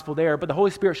the gospel there, but the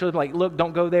Holy Spirit shows them, like, look,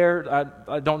 don't go there.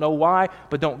 I don't know why,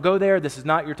 but don't go there. This is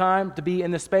not your time to be in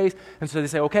this space. And so they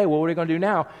say, okay, well, what are we going to do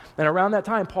now? And around that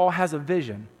time, Paul has a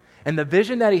vision. And the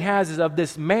vision that he has is of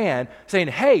this man saying,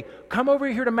 hey, come over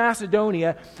here to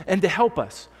Macedonia and to help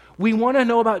us. We want to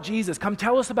know about Jesus. Come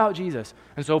tell us about Jesus.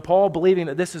 And so Paul, believing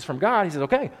that this is from God, he says,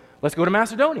 okay, let's go to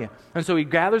Macedonia. And so he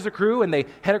gathers a crew and they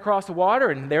head across the water,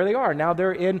 and there they are. Now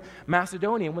they're in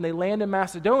Macedonia. And when they land in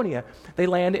Macedonia, they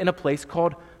land in a place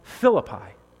called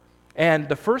Philippi. And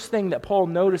the first thing that Paul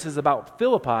notices about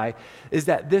Philippi is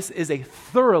that this is a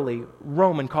thoroughly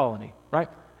Roman colony, right?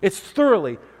 It's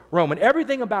thoroughly Roman.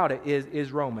 Everything about it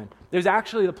is Roman. There's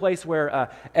actually the place where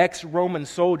ex-Roman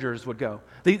soldiers would go.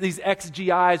 These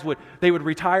ex-GIs would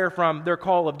retire from their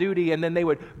call of duty, and then they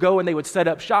would go and they would set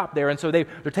up shop there. And so they're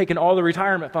taking all the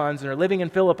retirement funds and they're living in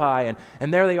Philippi,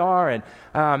 and there they are.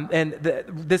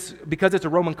 This because it's a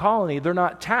Roman colony, they're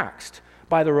not taxed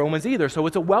by the Romans either. So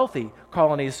it's a wealthy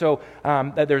colony. So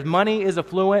there's money is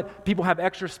affluent. People have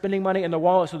extra spending money in their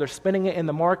wallet, so they're spending it in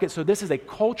the market. So this is a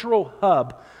cultural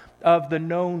hub of the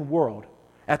known world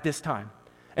at this time.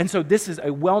 And so this is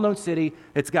a well-known city.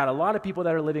 It's got a lot of people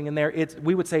that are living in there.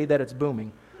 We would say that it's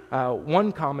booming.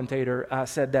 One commentator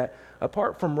said that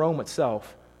apart from Rome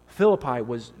itself, Philippi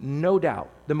was no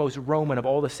doubt the most Roman of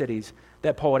all the cities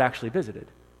that Paul had actually visited.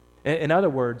 In other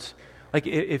words, like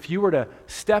if you were to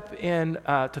step in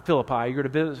to Philippi, you were to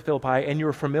visit Philippi, and you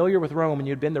were familiar with Rome, and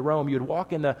you'd been to Rome, you'd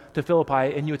walk into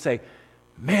Philippi, and you would say,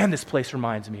 man, this place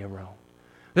reminds me of Rome.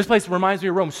 This place reminds me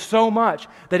of Rome so much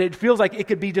that it feels like it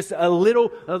could be just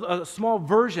a small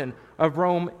version of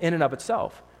Rome in and of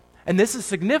itself. And this is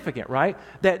significant, right?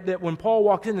 That when Paul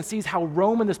walks in and sees how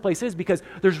Roman this place is, because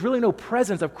there's really no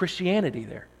presence of Christianity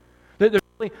there. There's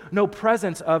really no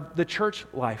presence of the church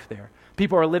life there.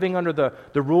 People are living under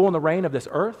the rule and the reign of this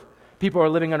earth. People are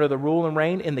living under the rule and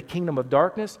reign in the kingdom of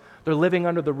darkness. They're living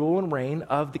under the rule and reign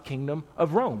of the kingdom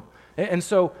of Rome. And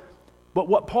so, but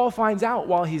what Paul finds out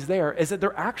while he's there is that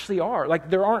there actually are, like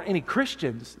there aren't any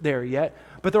Christians there yet,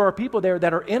 but there are people there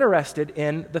that are interested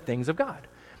in the things of God.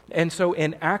 And so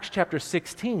in Acts chapter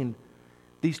 16,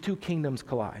 these two kingdoms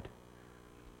collide.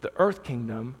 The earth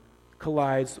kingdom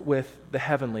collides with the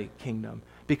heavenly kingdom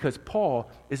because Paul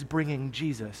is bringing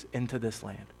Jesus into this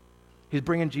land. He's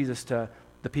bringing Jesus to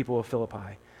the people of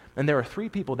Philippi. And there are three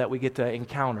people that we get to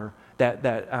encounter that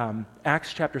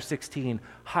Acts chapter 16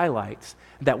 highlights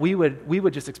that we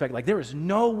would just expect. Like, there is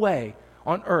no way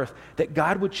on earth that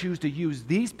God would choose to use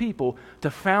these people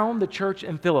to found the church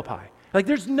in Philippi. Like,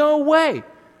 there's no way,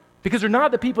 because they're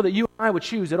not the people that you and I would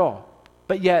choose at all.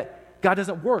 But yet, God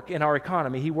doesn't work in our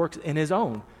economy. He works in his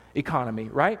own economy,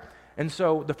 right? And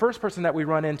so the first person that we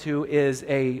run into is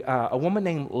a woman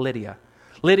named Lydia.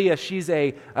 Lydia, she's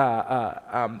a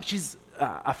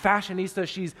fashionista.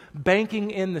 She's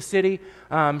banking in the city.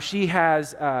 She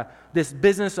has this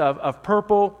business of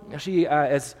purple. She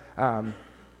is...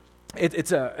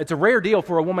 It's a rare deal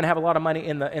for a woman to have a lot of money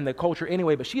in the culture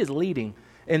anyway, but she is leading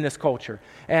in this culture.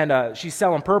 And she's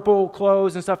selling purple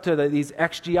clothes and stuff to these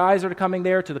XGIs that are coming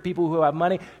there, to the people who have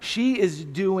money. She is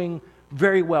doing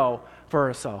very well for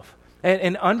herself.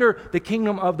 And under the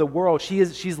kingdom of the world,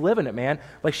 she's living it, man.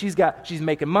 Like she's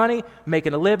making money,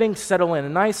 making a living,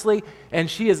 settling nicely, and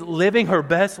she is living her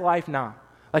best life now.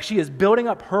 Like she is building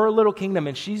up her little kingdom,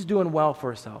 and she's doing well for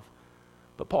herself.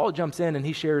 But Paul jumps in and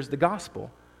he shares the gospel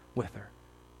with her.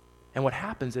 And what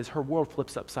happens is her world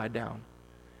flips upside down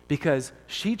because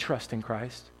she trusts in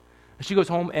Christ. And she goes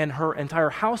home and her entire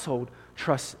household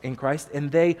trusts in Christ,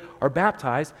 and they are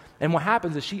baptized. And what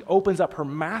happens is she opens up her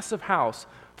massive house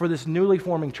for this newly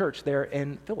forming church there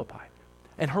in Philippi.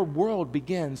 And her world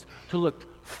begins to look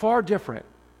far different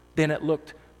than it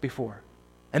looked before.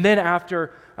 And then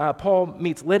after Paul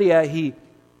meets Lydia, he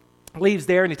leaves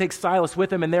there and he takes Silas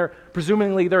with him, and they're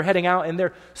heading out and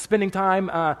they're spending time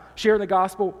sharing the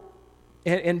gospel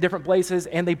in different places,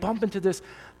 and they bump into this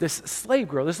slave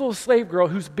girl, this little slave girl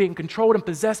who's being controlled and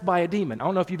possessed by a demon. I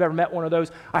don't know if you've ever met one of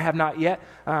those. I have not yet,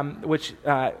 which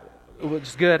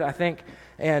is good, I think.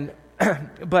 And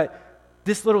but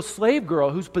this little slave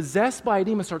girl who's possessed by a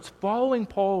demon starts following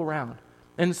Paul around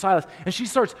and Silas, and she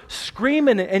starts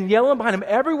screaming and yelling behind him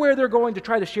everywhere they're going to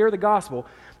try to share the gospel.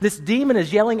 This demon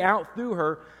is yelling out through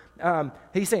her.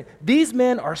 He's saying, "These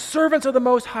men are servants of the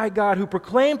Most High God who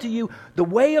proclaim to you the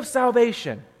way of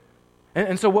salvation."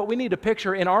 And so what we need to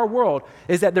picture in our world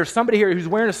is that there's somebody here who's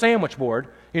wearing a sandwich board,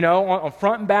 on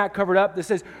front and back covered up, that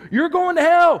says, "You're going to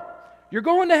hell. You're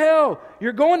going to hell.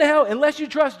 You're going to hell unless you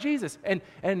trust Jesus." And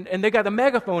they got the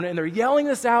megaphone and they're yelling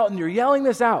this out and you're yelling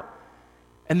this out.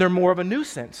 And they're more of a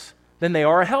nuisance than they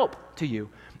are a help to you.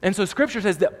 And so Scripture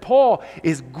says that Paul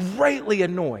is greatly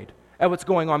annoyed at what's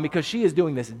going on because she is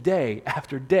doing this day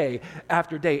after day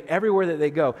after day everywhere that they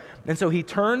go. And so he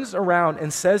turns around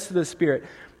and says to the Spirit,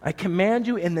 "I command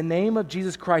you in the name of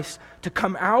Jesus Christ to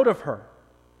come out of her."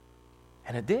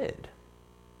 And it did.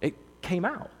 It came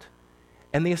out.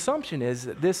 And the assumption is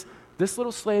that this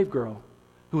little slave girl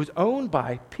who was owned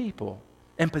by people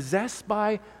and possessed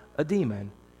by a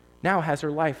demon now has her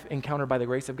life encountered by the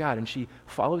grace of God, and she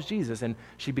follows Jesus, and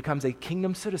she becomes a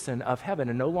kingdom citizen of heaven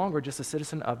and no longer just a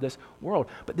citizen of this world.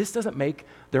 But this doesn't make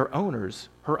her owners,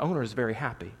 very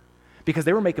happy because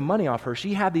they were making money off her.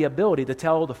 She had the ability to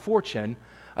tell the fortune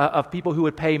of people who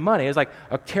would pay money. It's like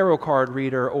a tarot card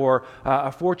reader or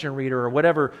a fortune reader or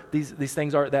whatever these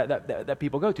things are that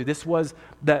people go to. This was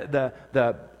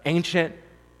the ancient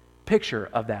picture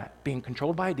of that, being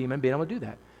controlled by a demon, being able to do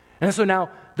that. And so now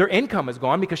their income is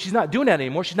gone because she's not doing that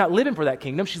anymore. She's not living for that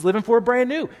kingdom. She's living for a brand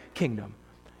new kingdom.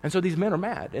 And so these men are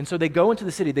mad. And so they go into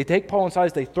the city. They take Paul and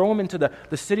Silas. They throw them into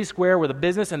the city square where the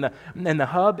business and the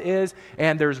hub is.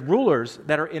 And there's rulers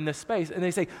that are in this space. And they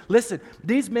say, "Listen,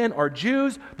 these men are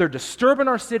Jews. They're disturbing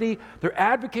our city. They're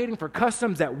advocating for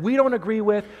customs that we don't agree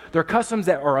with. They're customs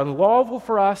that are unlawful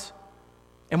for us.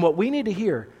 And what we need to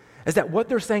hear is that what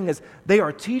they're saying is they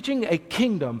are teaching a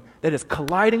kingdom that is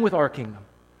colliding with our kingdom.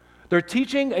 They're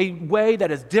teaching a way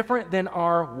that is different than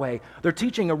our way. They're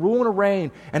teaching a rule and a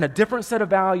reign and a different set of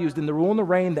values than the rule and the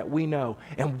reign that we know.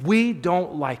 And we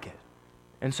don't like it."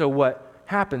 And so what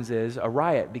happens is a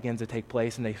riot begins to take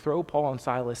place, and they throw Paul and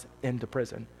Silas into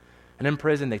prison. And in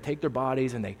prison, they take their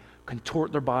bodies and they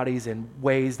contort their bodies in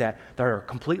ways that are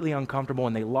completely uncomfortable,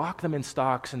 and they lock them in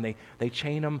stocks and they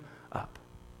chain them up.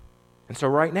 And so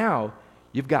right now,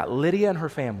 you've got Lydia and her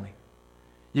family.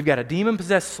 You've got a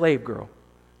demon-possessed slave girl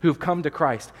who've come to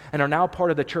Christ and are now part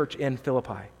of the church in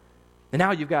Philippi. And now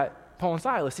you've got Paul and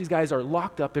Silas. These guys are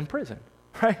locked up in prison,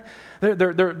 right?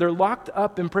 They're locked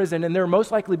up in prison, and they're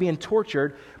most likely being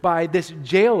tortured by this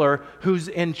jailer who's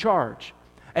in charge.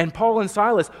 And Paul and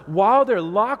Silas, while they're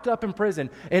locked up in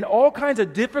prison in all kinds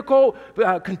of difficult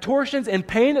contortions and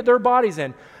pain that their body's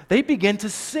in, they begin to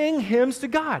sing hymns to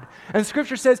God. And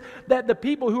Scripture says that the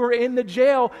people who are in the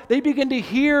jail, they begin to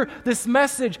hear this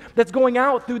message that's going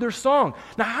out through their song.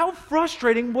 Now, how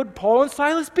frustrating would Paul and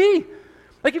Silas be?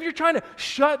 Like if you're trying to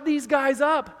shut these guys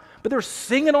up, but they're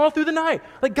singing all through the night.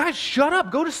 Like, guys, shut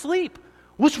up, go to sleep.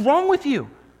 What's wrong with you?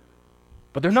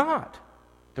 But they're not.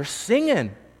 They're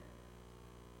singing.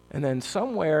 And then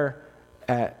somewhere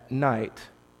at night,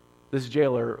 this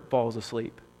jailer falls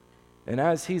asleep. And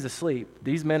as he's asleep,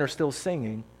 these men are still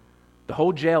singing, The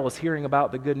whole jail is hearing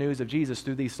about the good news of Jesus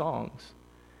through these songs.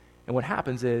 And what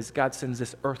happens is God sends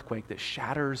this earthquake that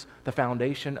shatters the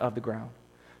foundation of the ground,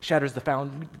 shatters the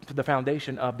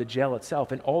foundation of the jail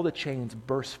itself, and all the chains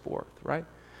burst forth, right?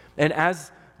 And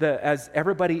as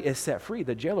everybody is set free,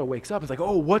 the jailer wakes up and is like,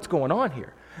 oh, what's going on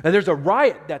here? And there's a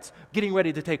riot that's getting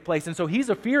ready to take place. And so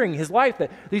he's fearing his life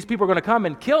that these people are going to come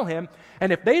and kill him.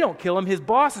 And if they don't kill him, his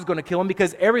boss is going to kill him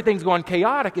because everything's gone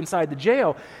chaotic inside the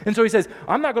jail. And so he says,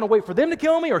 I'm not going to wait for them to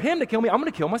kill me or him to kill me. I'm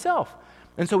going to kill myself.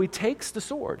 And so he takes the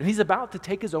sword and he's about to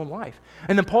take his own life.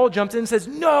 And then Paul jumps in and says,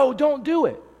 no, don't do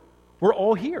it. We're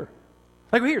all here.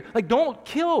 We're here. Don't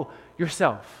kill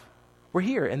yourself. We're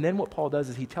here. And then what Paul does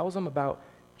is he tells them about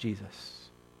Jesus.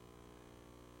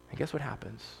 And guess what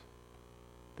happens?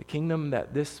 The kingdom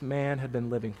that this man had been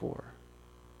living for,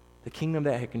 the kingdom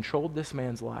that had controlled this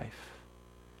man's life,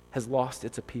 has lost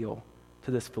its appeal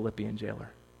to this Philippian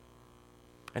jailer.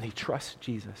 And he trusts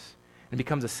Jesus and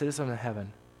becomes a citizen of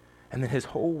heaven. And then his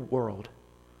whole world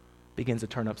begins to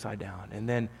turn upside down. And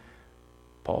then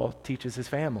Paul teaches his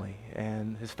family,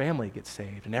 and his family gets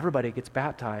saved, and everybody gets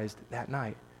baptized that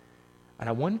night. And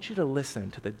I want you to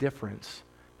listen to the difference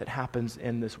that happens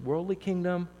in this worldly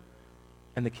kingdom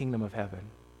and the kingdom of heaven,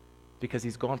 because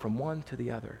he's gone from one to the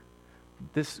other.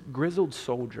 This grizzled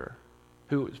soldier,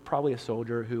 who is probably a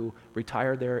soldier who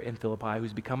retired there in Philippi,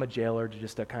 who's become a jailer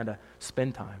just to kind of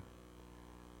spend time,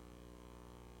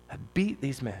 had beat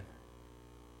these men,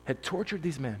 had tortured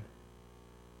these men.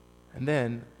 And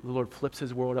then the Lord flips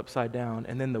his world upside down,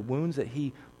 and then the wounds that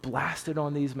he blasted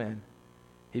on these men,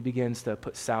 he begins to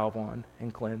put salve on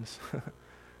and cleanse.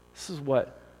 This is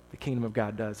what the kingdom of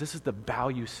God does. This is the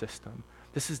value system.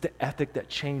 This is the ethic that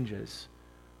changes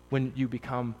when you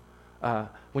become,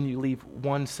 when you leave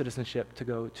one citizenship to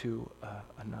go to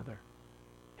another.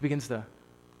 He begins to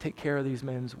take care of these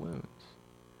men's wounds.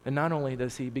 And not only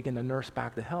does he begin to nurse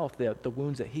back the health, the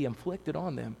wounds that he inflicted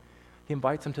on them, he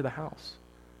invites them to the house.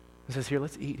 He says, here,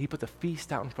 let's eat. He puts a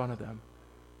feast out in front of them.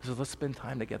 He says, let's spend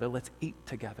time together. Let's eat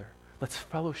together. Let's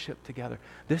fellowship together.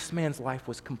 This man's life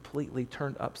was completely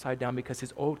turned upside down because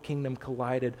his old kingdom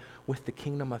collided with the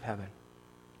kingdom of heaven.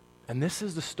 And this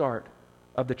is the start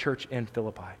of the church in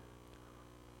Philippi.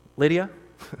 Lydia,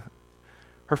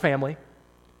 her family,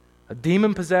 a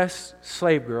demon-possessed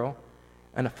slave girl,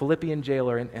 and a Philippian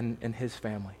jailer and his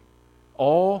family,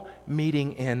 all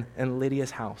meeting in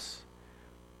Lydia's house.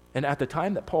 And at the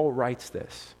time that Paul writes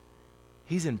this,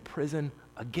 he's in prison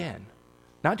again.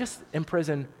 Not just in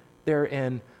prison there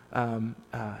in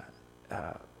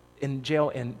jail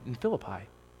in Philippi.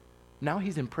 Now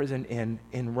he's in prison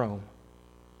in Rome.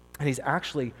 And he's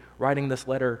actually writing this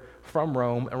letter from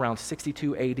Rome around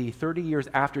 62 AD, 30 years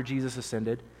after Jesus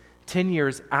ascended, 10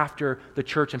 years after the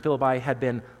church in Philippi had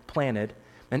been planted.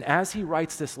 And as he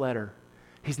writes this letter,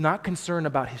 he's not concerned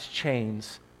about his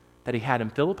chains that he had in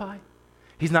Philippi.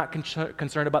 He's not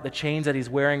concerned about the chains that he's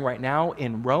wearing right now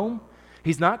in Rome.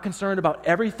 He's not concerned about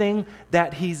everything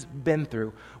that he's been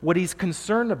through. What he's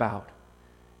concerned about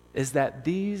is that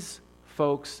these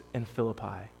folks in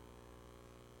Philippi,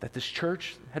 that this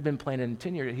church had been planted in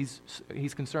 10 years,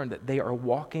 he's concerned that they are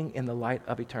walking in the light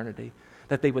of eternity,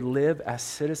 that they would live as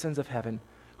citizens of heaven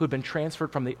who had been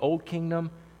transferred from the old kingdom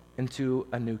into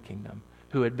a new kingdom,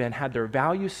 who had their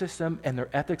value system and their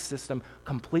ethics system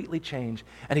completely changed.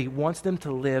 And he wants them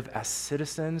to live as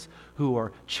citizens who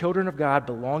are children of God,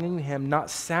 belonging to him, not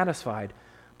satisfied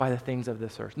by the things of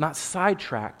this earth, not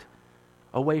sidetracked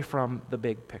away from the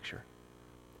big picture.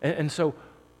 And so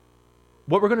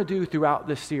what we're going to do throughout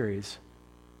this series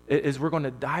is we're going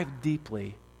to dive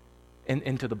deeply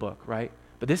into the book, right?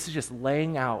 But this is just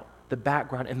laying out the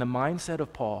background and the mindset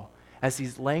of Paul. As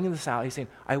he's laying this out, he's saying,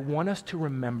 I want us to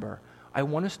remember, I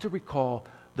want us to recall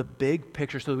the big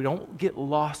picture so that we don't get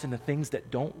lost in the things that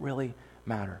don't really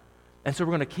matter. And so we're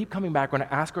going to keep coming back. We're going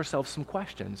to ask ourselves some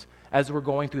questions as we're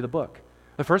going through the book.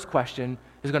 The first question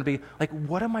is going to be,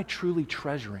 what am I truly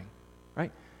treasuring,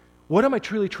 right? What am I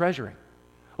truly treasuring?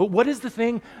 What is the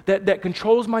thing that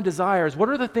controls my desires? What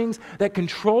are the things that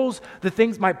controls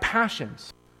my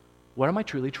passions? What am I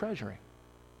truly treasuring?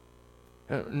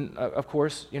 Of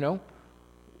course,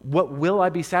 what will I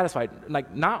be satisfied?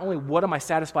 Not only what am I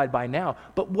satisfied by now,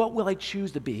 but what will I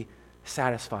choose to be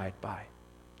satisfied by?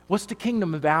 What's the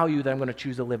kingdom value that I'm going to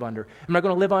choose to live under? Am I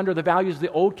going to live under the values of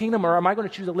the old kingdom, or am I going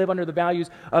to choose to live under the values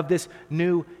of this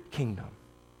new kingdom?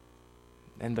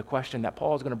 And the question that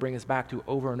Paul is going to bring us back to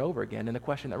over and over again, and the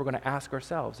question that we're going to ask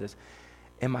ourselves is,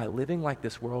 am I living like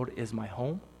this world is my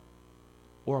home,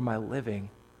 or am I living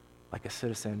like a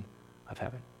citizen of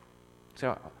heaven?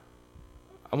 So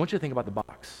I want you to think about the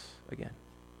box again.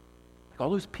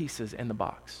 All those pieces in the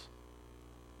box.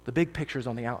 The big picture is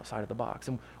on the outside of the box.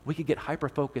 And we could get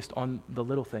hyper-focused on the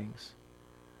little things.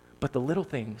 But the little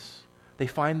things, they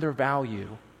find their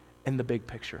value in the big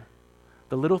picture.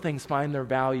 The little things find their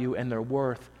value and their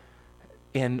worth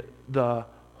in the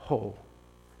whole.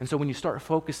 And so when you start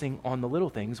focusing on the little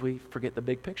things, we forget the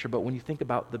big picture. But when you think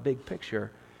about the big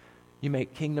picture, you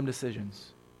make kingdom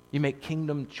decisions. You make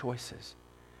kingdom choices.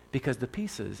 Because the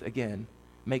pieces, again,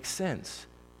 make sense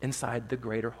inside the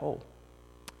greater whole.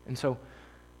 And so,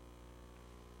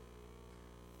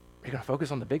 you're going to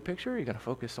focus on the big picture, or you're going to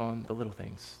focus on the little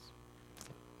things?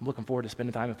 I'm looking forward to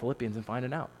spending time in Philippians and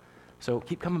finding out. So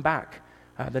keep coming back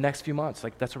the next few months.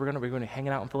 Like, that's where we're going to be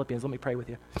hanging out in Philippians. Let me pray with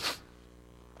you.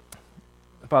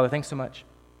 Father, thanks so much.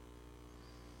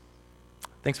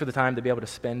 Thanks for the time to be able to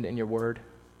spend in your word.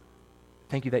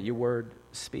 Thank you that your word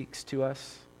speaks to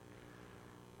us.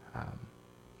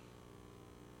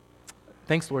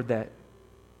 Thanks, Lord, that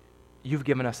you've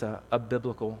given us a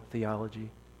biblical theology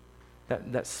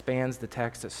that spans the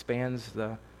text, that spans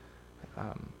the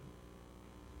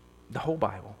whole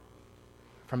Bible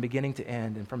from beginning to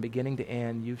end. And from beginning to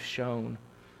end, you've shown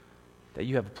that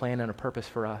you have a plan and a purpose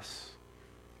for us.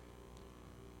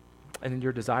 And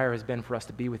your desire has been for us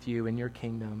to be with you in your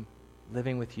kingdom,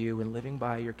 living with you and living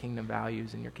by your kingdom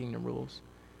values and your kingdom rules.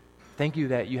 Thank you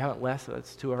that you haven't left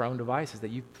us to our own devices, that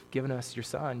you've given us your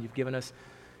Son, you've given us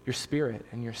your Spirit,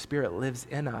 and your Spirit lives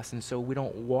in us. And so we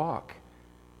don't walk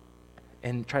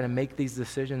and try to make these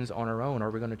decisions on our own.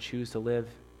 Are we going to choose to live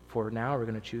for now? Or are we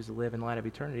going to choose to live in light of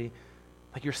eternity?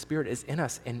 Like, your Spirit is in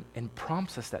us and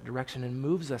prompts us that direction and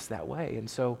moves us that way. And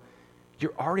so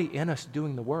you're already in us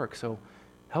doing the work. So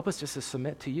help us just to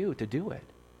submit to you to do it.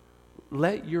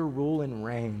 Let your rule and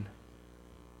reign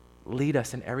lead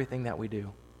us in everything that we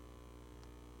do.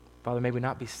 Father, may we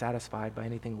not be satisfied by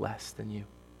anything less than you.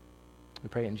 We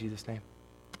pray in Jesus' name.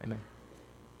 Amen.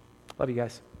 Love you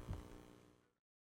guys.